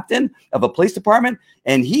 captain of a police department,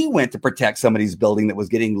 and he went to protect somebody's building that was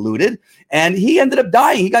getting looted, and he ended up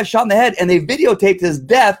dying. He got shot in the head, and they videotaped his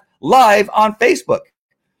death live on Facebook,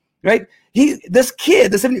 right? This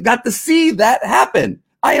kid got to see that happen.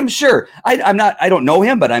 I am sure. I don't know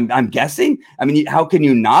him, but I'm guessing. I mean, how can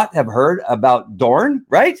you not have heard about Dorn,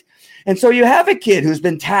 right? And so you have a kid who's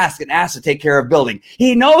been tasked and asked to take care of building.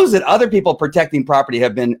 He knows that other people protecting property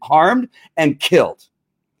have been harmed and killed.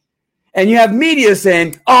 And you have media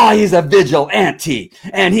saying, oh, he's a vigilante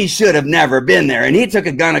and he should have never been there. And he took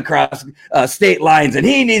a gun across state lines and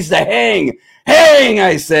he needs to hang. Hang,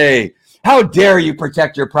 I say. How dare you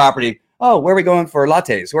protect your property? Oh, where are we going for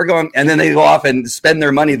lattes? We're going, and then they go off and spend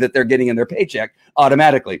their money that they're getting in their paycheck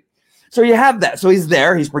automatically. So you have that. So he's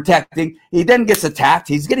there, he's protecting. He then gets attacked.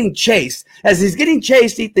 He's getting chased. As he's getting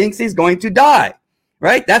chased, he thinks he's going to die,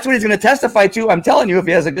 right? That's what he's going to testify to. I'm telling you, if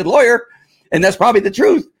he has a good lawyer, and that's probably the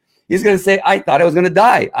truth, he's going to say, I thought I was going to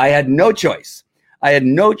die. I had no choice. I had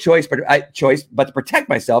no choice but to protect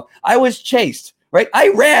myself. I was chased, right? I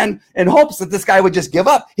ran in hopes that this guy would just give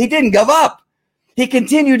up. He didn't give up. He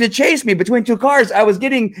continued to chase me between two cars. I was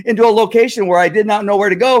getting into a location where I did not know where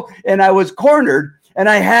to go, and I was cornered, and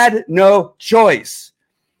I had no choice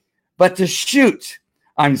but to shoot.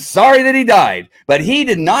 I'm sorry that he died, but he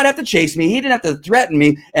did not have to chase me. He didn't have to threaten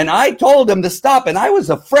me, and I told him to stop, and I was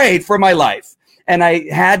afraid for my life, and I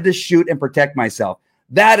had to shoot and protect myself.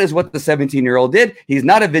 That is what the 17-year-old did. He's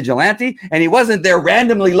not a vigilante, and he wasn't there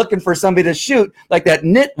randomly looking for somebody to shoot like that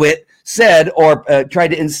nitwit said or tried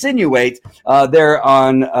to insinuate there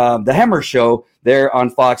on the Hemmer show there on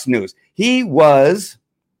Fox News. He was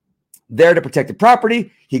there to protect the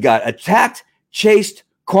property. He got attacked, chased,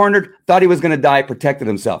 cornered, thought he was going to die, protected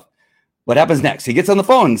himself. What happens next? He gets on the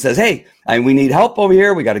phone and says, hey, we need help over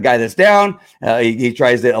here. We got a guy that's down. He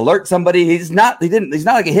tries to alert somebody. He's not like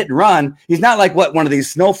a hit and run. He's not like what one of these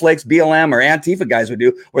snowflakes, BLM or Antifa guys would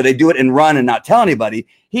do, where they do it and run and not tell anybody.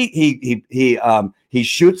 He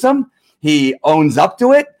shoots them. He owns up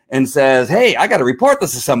to it and says, hey, I got to report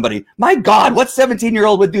this to somebody. My God, what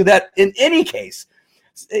 17-year-old would do that in any case?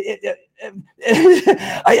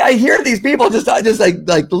 I hear these people just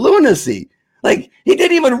like lunacy. Like,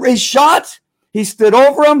 he shot. He stood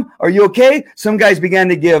over him. Are you okay? Some guys began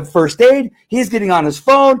to give first aid. He's getting on his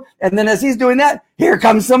phone. And then as he's doing that, here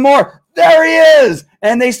comes some more. There he is.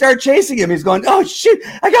 And they start chasing him. He's going, oh, shoot,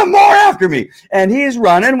 I got more after me. And he's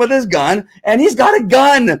running with his gun, and he's got a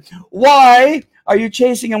gun. Why are you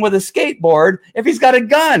chasing him with a skateboard if he's got a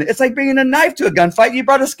gun? It's like bringing a knife to a gunfight. You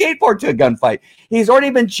brought a skateboard to a gunfight. He's already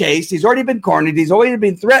been chased. He's already been cornered. He's already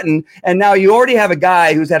been threatened. And now you already have a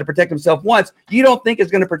guy who's had to protect himself once. You don't think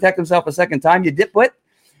is going to protect himself a second time, you dipwit?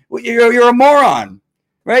 You're a moron,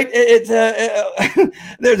 right?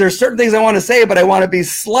 There's certain things I want to say, but I want to be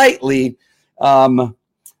slightly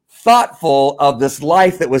thoughtful of this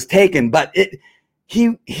life that was taken. But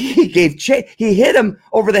he hit him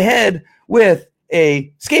over the head with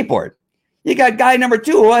a skateboard. You got guy number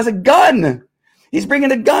 2 who has a gun. He's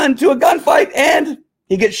bringing a gun to a gunfight, and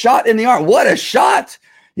he gets shot in the arm. What a shot.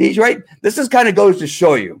 He's right. This is kind of goes to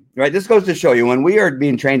show you, right? This goes to show you when we are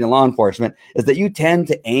being trained in law enforcement is that you tend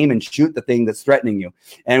to aim and shoot the thing that's threatening you.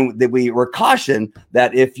 And that we were cautioned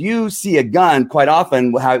that if you see a gun, quite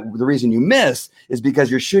often the reason you miss is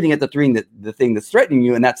because you're shooting at the thing that's threatening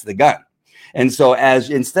you, and that's the gun. And so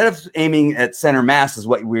instead of aiming at center mass is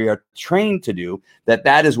what we are trained to do,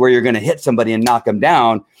 that is where you're going to hit somebody and knock them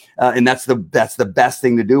down. And that's the best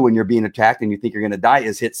thing to do when you're being attacked and you think you're going to die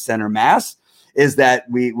is hit center mass, is that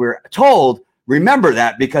we're told, remember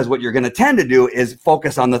that, because what you're going to tend to do is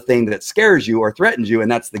focus on the thing that scares you or threatens you.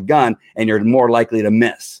 And that's the gun. And you're more likely to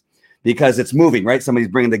miss because it's moving, right? Somebody's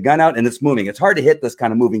bringing the gun out and it's moving. It's hard to hit this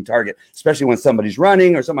kind of moving target, especially when somebody's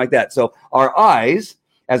running or something like that. So our eyes,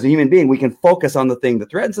 as a human being, we can focus on the thing that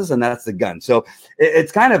threatens us, and that's the gun. So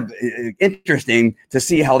it's kind of interesting to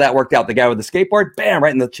see how that worked out. The guy with the skateboard, bam,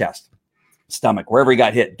 right in the chest, stomach, wherever he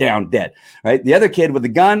got hit, down, dead, right? The other kid with the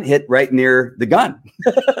gun hit right near the gun,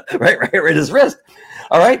 right at his wrist.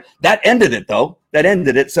 All right, that ended it, though. That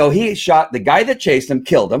ended it. So he shot the guy that chased him,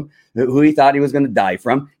 killed him, who he thought he was going to die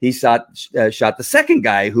from. He shot the second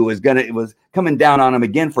guy who was coming down on him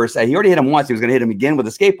again for a second. He already hit him once. He was going to hit him again with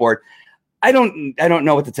a skateboard. I don't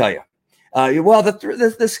know what to tell you. Well, the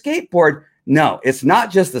skateboard, No, it's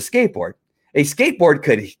not just the skateboard. A skateboard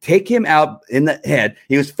could take him out in the head.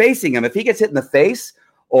 He was facing him. If he gets hit in the face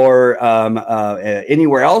or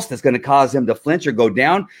anywhere else that's going to cause him to flinch or go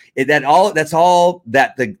down, that's all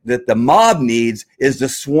that the mob needs is to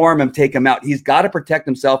swarm him, take him out. He's got to protect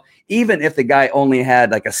himself, even if the guy only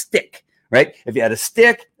had like a stick, right? If he had a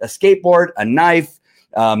stick, a skateboard, a knife,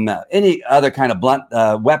 any other kind of blunt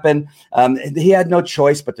weapon, he had no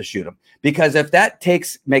choice but to shoot him, because if that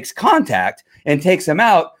makes contact and takes him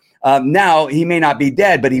out, now he may not be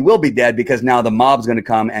dead, but he will be dead, because now the mob's going to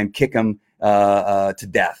come and kick him to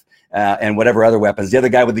death, and whatever other weapons. The other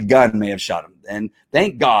guy with the gun may have shot him. And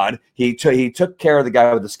thank God he took care of the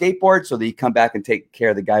guy with the skateboard so that he come back and take care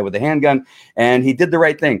of the guy with the handgun. And he did the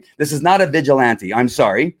right thing. This is not a vigilante. I'm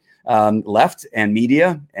sorry. Left and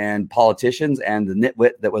media and politicians and the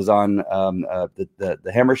nitwit that was on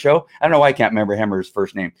the Hammer show. I don't know why I can't remember Hammer's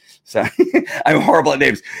first name. So I'm horrible at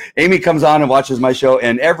names. Amy comes on and watches my show,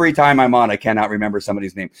 and every time I'm on, I cannot remember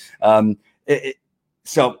somebody's name. Oh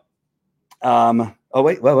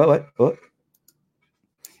wait, what?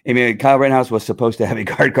 Amy, Kyle Rittenhouse was supposed to have a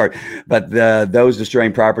guard card, but those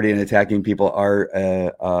destroying property and attacking people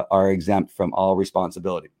are exempt from all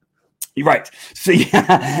responsibility. You're right. So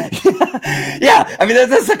yeah. I mean,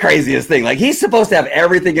 that's the craziest thing. Like, he's supposed to have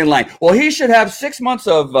everything in line. Well, he should have 6 months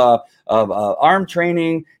of arm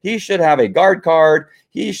training. He should have a guard card.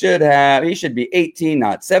 He should be 18,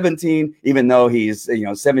 not 17, even though he's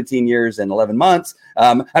 17 years and 11 months.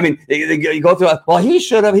 I mean, you go through. Well, he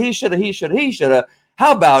should have.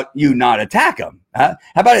 How about you not attack him? Huh?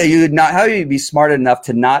 How about how do you be smart enough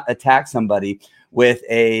to not attack somebody with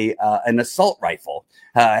an assault rifle?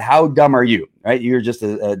 How dumb are you? Right? You're just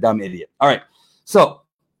a dumb idiot. All right. So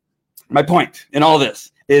my point in all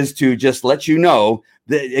this is to just let you know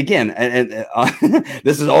that, again, and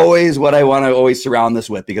this is always what I want to always surround this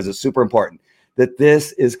with, because it's super important, that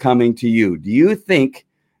this is coming to you. Do you think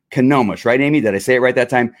Kenosha, right, Amy? Did I say it right that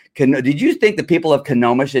time? Did you think the people of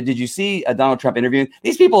Kenosha, did you see a Donald Trump interview?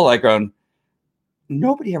 These people like going,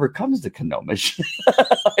 nobody ever comes to Kenosha.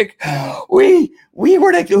 Like, we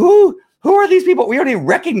were like, who are these people? We don't even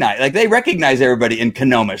recognize, like, they recognize everybody in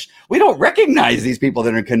Kenosha. We don't recognize these people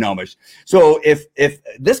that are in Kenosha. So if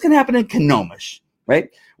this can happen in Kenosha, right,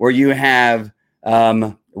 where you have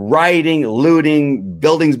rioting, looting,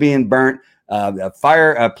 buildings being burnt,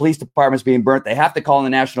 police departments being burnt, they have to call in the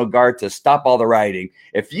National Guard to stop all the rioting.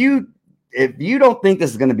 If you don't think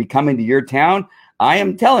this is going to be coming to your town, I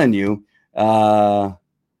am telling you,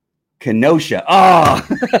 Kenosha. Oh,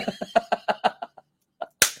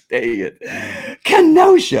 dang it,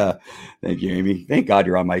 Kenosha. Thank you, Amy. Thank God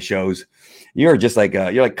you're on my shows. You're just like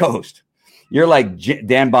you're like co-host. You're like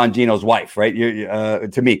Dan Bongino's wife, right?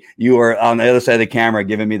 To me, you are on the other side of the camera,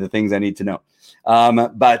 giving me the things I need to know.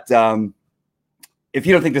 But if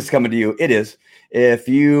you don't think this is coming to you, it is. If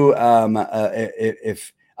you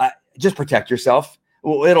just protect yourself.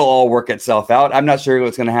 Well, it'll all work itself out. I'm not sure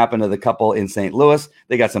what's going to happen to the couple in St. Louis.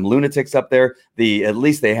 They got some lunatics up there. At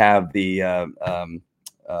least they have the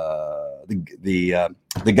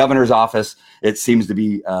governor's office. It seems to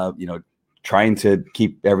be trying to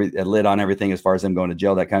keep a lid on everything as far as them going to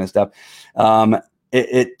jail, that kind of stuff.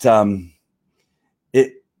 It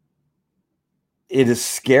is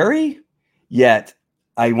scary, yet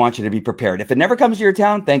I want you to be prepared. If it never comes to your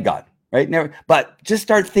town, thank God. Right? Never, but just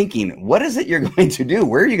start thinking, what is it you're going to do?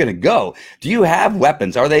 Where are you going to go? Do you have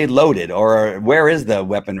weapons? Are they loaded? Or where is the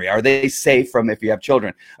weaponry? Are they safe from, if you have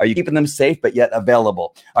children? Are you keeping them safe but yet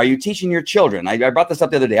available? Are you teaching your children? I brought this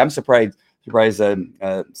up the other day. I'm surprised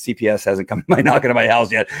CPS hasn't come knocking at my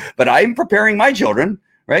house yet, but I'm preparing my children.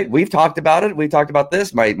 Right? We've talked about it. We talked about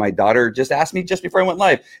this. My daughter just asked me just before I went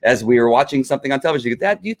live, as we were watching something on television, she goes,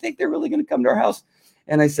 Dad, do you think they're really going to come to our house?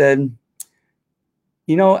 And I said,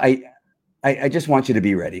 I just want you to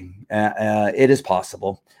be ready. It is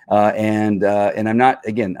possible. And I'm not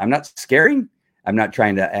scaring. I'm not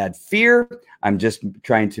trying to add fear. I'm just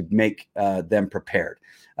trying to make them prepared.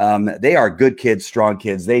 They are good kids, strong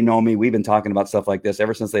kids. They know me. We've been talking about stuff like this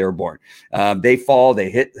ever since they were born. They fall,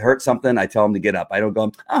 they hurt something. I tell them to get up. I don't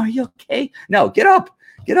go, oh, are you okay? No, get up.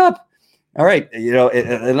 All right.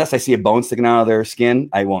 Unless I see a bone sticking out of their skin,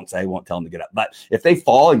 I won't tell them to get up. But if they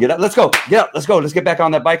fall and get up, let's go. Let's get back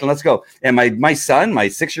on that bike and let's go. And my son, my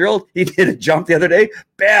 6-year-old, he did a jump the other day.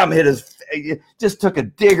 Bam, just took a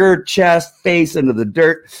digger, chest, face into the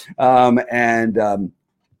dirt. And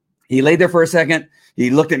he laid there for a second. he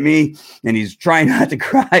looked at me and he's trying not to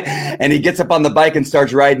cry. And he gets up on the bike and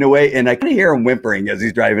starts riding away. And I can hear him whimpering as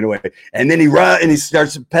he's driving away. And then he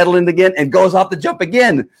starts pedaling again and goes off the jump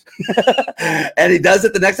again. And he does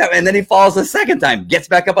it the next time. And then he falls the second time, gets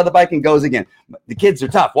back up on the bike and goes again. The kids are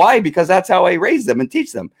tough. Why? Because that's how I raise them and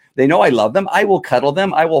teach them. They know I love them. I will cuddle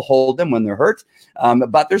them. I will hold them when they're hurt.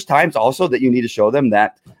 But there's times also that you need to show them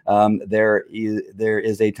that there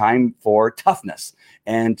is a time for toughness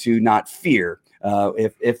and to not fear,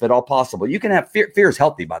 if at all possible. You can have fear. Fear is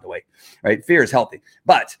healthy, by the way, right? Fear is healthy.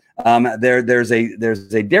 But there's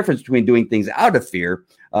a difference between doing things out of fear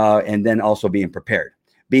and then also being prepared.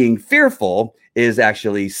 Being fearful is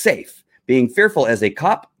actually safe. Being fearful as a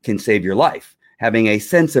cop can save your life. Having a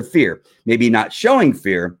sense of fear, maybe not showing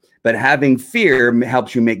fear, but having fear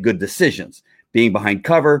helps you make good decisions. Being behind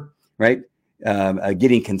cover, right?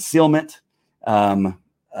 Getting concealment, when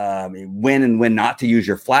and when not to use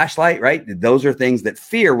your flashlight, right? Those are things that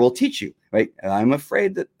fear will teach you, right? I'm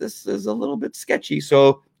afraid that this is a little bit sketchy,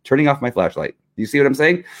 so turning off my flashlight. You see what I'm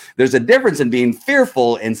saying? There's a difference in being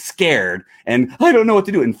fearful and scared, and I don't know what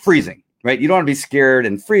to do, and freezing, right? You don't want to be scared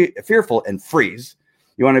and fearful and freeze.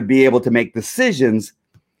 You want to be able to make decisions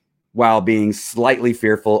while being slightly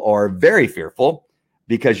fearful or very fearful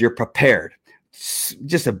because you're prepared.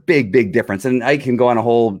 Just a big, big difference. And I can go on a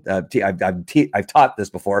whole, I've taught this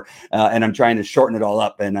before, and I'm trying to shorten it all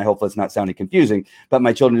up, and I hope it's not sounding confusing, but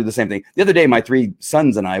my children do the same thing. The other day, my 3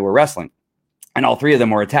 sons and I were wrestling, and all 3 of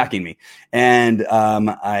them were attacking me. And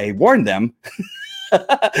I warned them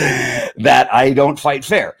that I don't fight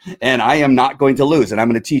fair, and I am not going to lose, and I'm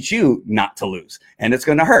going to teach you not to lose, and it's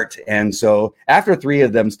going to hurt. And so after 3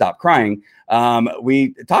 of them stopped crying,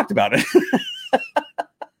 we talked about it.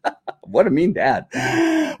 What a mean dad.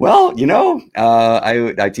 Well,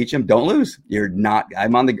 I teach them, don't lose. You're not,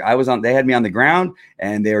 they had me on the ground,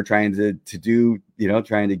 and they were trying to do,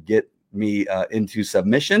 trying to get me into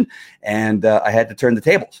submission, and I had to turn the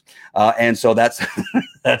tables. And so that's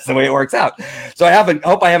that's the way it works out. So I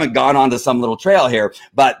hope I haven't gone on to some little trail here,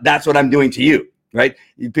 but that's what I'm doing to you, right?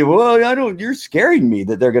 People, well, you're scaring me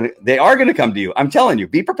that they are gonna come to you. I'm telling you,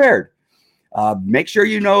 be prepared. Make sure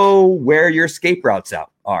you know where your escape routes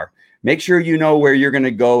are. Make sure you know where you're going to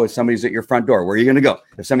go if somebody's at your front door, where you're going to go.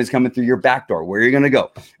 If somebody's coming through your back door, where you're going to go.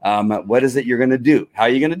 What is it you're going to do? How are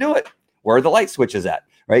you going to do it? Where are the light switches at?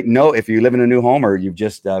 Right? No, if you live in a new home or you've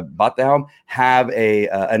just bought the home, have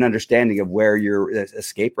an understanding of where your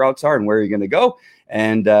escape routes are and where you're going to go,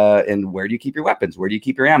 and where do you keep your weapons? Where do you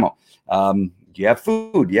keep your ammo? Do you have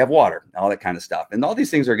food? Do you have water? All that kind of stuff. And all these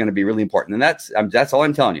things are going to be really important. And that's all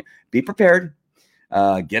I'm telling you. Be prepared.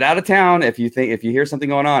 Get out of town if you hear something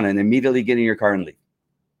going on, and immediately get in your car and leave.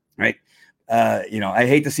 Right? I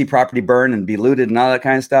hate to see property burn and be looted and all that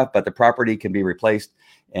kind of stuff, but the property can be replaced.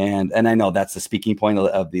 And I know that's the speaking point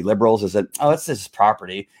of the liberals, is that, it's just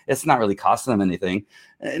property. It's not really costing them anything.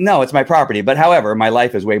 No, it's my property. But however, my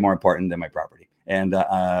life is way more important than my property. And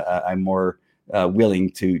I'm more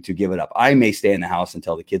willing to give it up. I may stay in the house and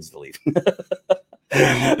tell the kids to leave.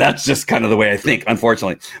 That's just kind of the way I think,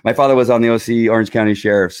 unfortunately. My father was on the OC Orange County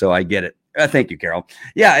Sheriff, so I get it. Thank you, Carol.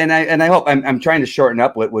 Yeah, and I hope I'm trying to shorten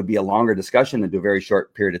up what would be a longer discussion into a very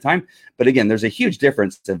short period of time. But again, there's a huge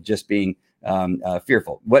difference of just being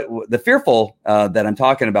fearful. What the fearful that I'm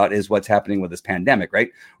talking about is what's happening with this pandemic, right?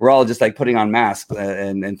 We're all just like putting on masks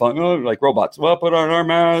and falling, like robots. Well, put on our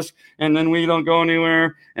mask and then we don't go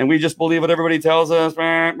anywhere and we just believe what everybody tells us.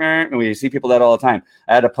 And we see people that all the time.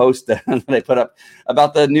 I had a post that I put up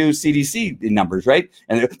about the new CDC numbers, right?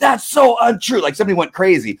 And that's so untrue. Like somebody went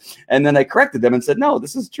crazy, and then I corrected them and said, no,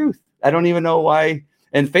 this is truth. I don't even know why.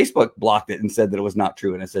 And Facebook blocked it and said that it was not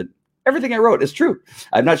true. And I said, everything I wrote is true.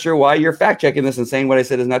 I'm not sure why you're fact checking this and saying what I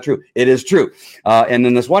said is not true. It is true. And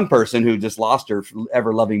then this one person who just lost her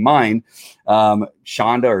ever loving mind,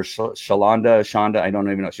 Shonda, I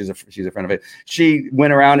don't even know. She's a friend of it. She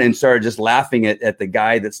went around and started just laughing at the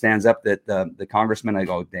guy that stands up, that the congressman, I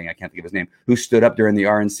go, dang, I can't think of his name, who stood up during the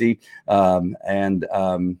RNC and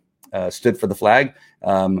stood for the flag,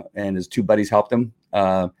 and his 2 buddies helped him.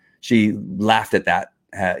 She laughed at that.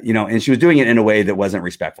 And she was doing it in a way that wasn't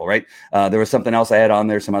respectful, right? There was something else I had on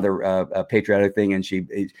there, some other patriotic thing, and she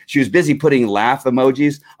was busy putting laugh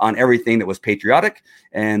emojis on everything that was patriotic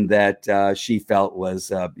and that she felt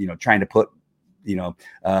was, trying to put,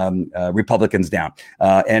 Republicans down.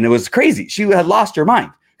 And it was crazy. She had lost her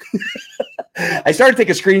mind. I started to take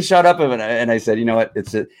a screenshot up of it, and I said, you know what,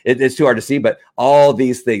 it's too hard to see, but all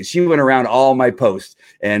these things, she went around all my posts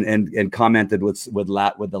and commented with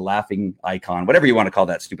the laughing icon, whatever you want to call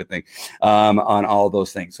that stupid thing, on all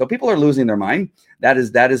those things. So people are losing their mind.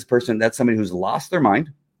 That's somebody who's lost their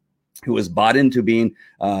mind. who is bought into being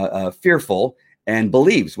fearful and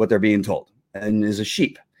believes what they're being told and is a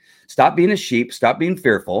sheep. Stop being a sheep. Stop being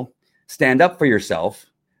fearful. Stand up for yourself.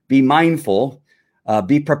 Be mindful.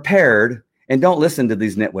 Be prepared. And don't listen to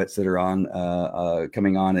these nitwits that are on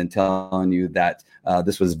coming on and telling you that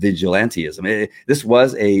this was vigilantism. This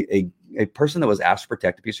was a person that was asked to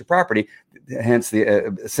protect a piece of property. Hence,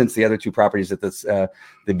 since the other two properties that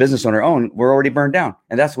the business owner owned were already burned down,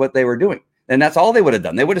 and that's what they were doing. And that's all they would have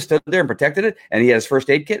done. They would have stood there and protected it, and he had his first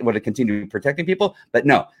aid kit and would have continued protecting people. But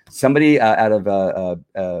no, somebody out of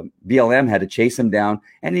BLM had to chase him down,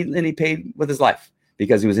 and he paid with his life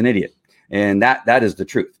because he was an idiot. And that is the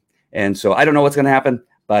truth. And so I don't know what's going to happen,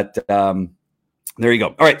 but there you go.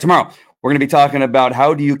 All right, tomorrow we're going to be talking about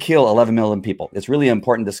how do you kill 11 million people. It's really an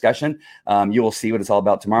important discussion. You will see what it's all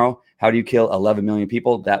about tomorrow. How do you kill 11 million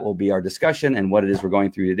people? That will be our discussion and what it is we're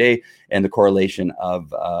going through today and the correlation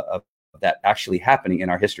of that actually happening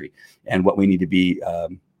in our history and what we need to be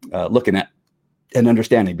looking at and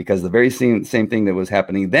understanding, because the very same thing that was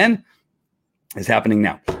happening then is happening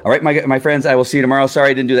now. All right, my friends, I will see you tomorrow.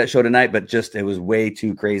 Sorry I didn't do that show tonight, but just it was way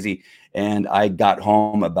too crazy. And I got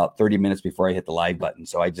home about 30 minutes before I hit the live button.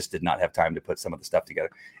 So I just did not have time to put some of the stuff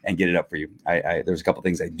together and get it up for you. There's a couple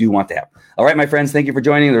things I do want to have. All right, my friends, thank you for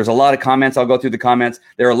joining. There's a lot of comments. I'll go through the comments.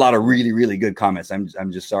 There are a lot of really, really good comments.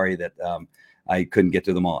 I'm just sorry that I couldn't get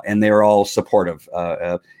to them all. And they were all supportive.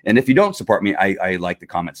 And if you don't support me, I like the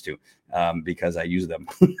comments too, because I use them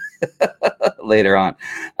later on.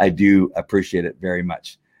 I do appreciate it very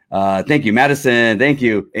much. Thank you, Madison. Thank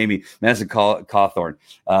you, Amy. Madison Cawthorn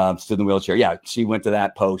stood in the wheelchair. Yeah, she went to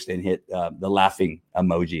that post and hit the laughing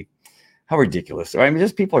emoji. How ridiculous. I mean,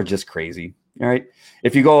 just people are just crazy. All right.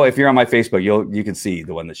 If you're on my Facebook, you can see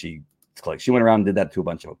the one that she clicked. She went around and did that to a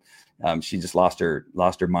bunch of them. She just lost her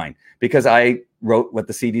mind because I wrote what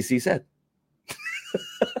the CDC said.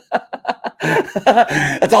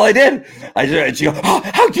 That's all I did. She goes,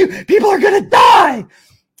 how do you, people are going to die.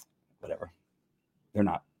 Whatever. They're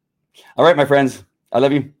not. All right, my friends. I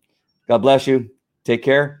love you. God bless you. Take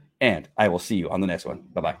care. And I will see you on the next one.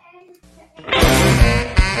 Bye-bye.